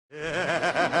Dizzy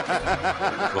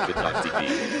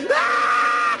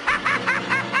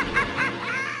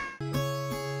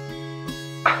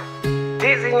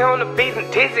on the beat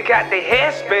and Dizzy got their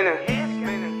head spinning. You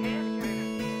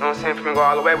know what I'm saying? Finna go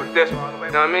all the way with this one.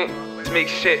 You know what I mean? It's Meek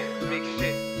shit.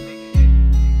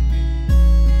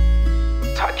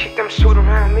 Talk, keep them shoot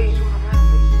around me.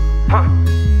 Huh?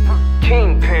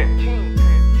 Kingpin.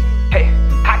 Hey,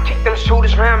 I keep them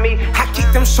shooters around me. I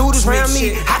keep them shooters around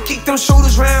me. I keep them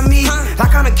shooters around me.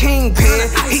 Like I'm a kingpin.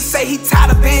 He say he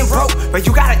tired of being broke, but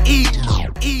you gotta eat.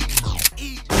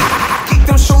 I keep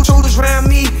them shooters around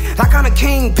me. Like I'm a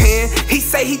kingpin. He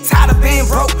say he tired of being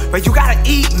broke, but you gotta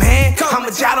eat, man. I'ma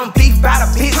jot on beef by the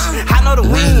bitch. I know the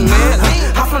wing, man.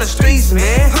 I'm from the streets,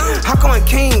 man. I'm going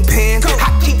kingpin.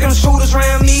 I keep them shooters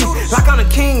around me. Like I'm a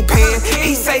kingpin.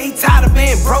 He say he tired of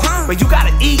being broke, but you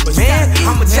gotta eat, man.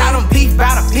 I'ma jot on beef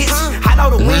by the bitch. I know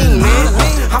the wing, man.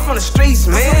 I'm from the streets,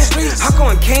 man. I'm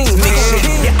going kingpin.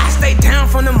 Yeah, I stay down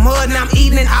from the mud and I'm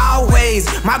eating it always.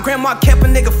 My grandma kept a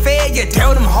nigga fed, yeah,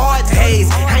 tell them hard days.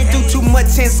 I ain't do too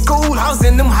much in school, I was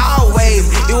in them hallways.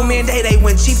 It was me and Day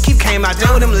when Chief Keef came out,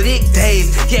 there with them lit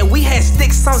days. Yeah, we had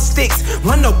sticks on sticks,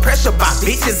 run no pressure by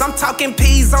bitches. I'm talking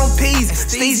peas on peas,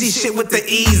 steezy shit with the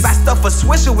ease. I stuff a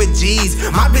swisher with G's,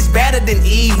 my bitch better than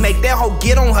Eve. Make that hoe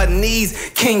get on her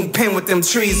knees, kingpin with them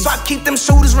trees. So I keep them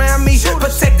shooters around me,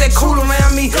 protect that cool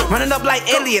around me. Running up like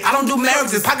Elliot, I don't do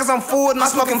marriages. Pockets on full and I'm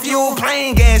smoking fuel,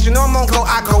 plain gas. You know I'm on go,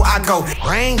 I go.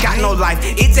 I ain't got no life,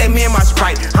 it's that me and my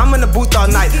Sprite. I'm in the booth all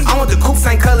night, I want the coupe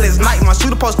same color as night. My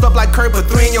shooter post up like Curb, put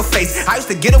 3 in your face. I used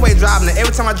to get away driving, and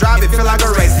every time I drive, it feel like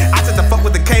a race. I took the fuck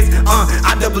with the case,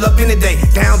 I double up in the day.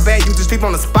 Down bad, you just sleep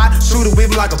on the spot. Shooter with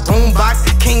me like a boombox.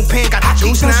 Kingpin, got the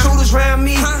juice now. Shooters around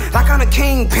me, like I'm a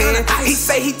kingpin. He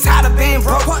say he tired of being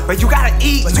broke, but you gotta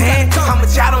eat, man. I'ma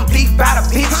jot on beef by the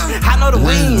bitch. I know the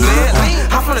wing, man.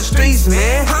 I'm from the streets,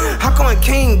 man. I'm going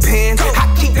kingpin. I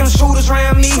keep them shooters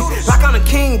around me, like I'm a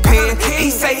kingpin. He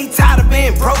say he tired of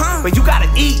being broke, but you gotta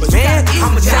eat, man.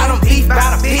 I'ma jot on beef by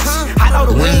the bitch. I know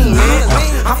the wing,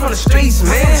 man. I'm from the streets,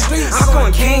 man. I'm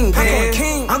going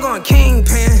kingpin. I'm going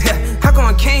kingpin. I'm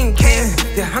going kingpin.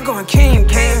 Yeah, I'm going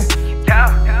kingpin.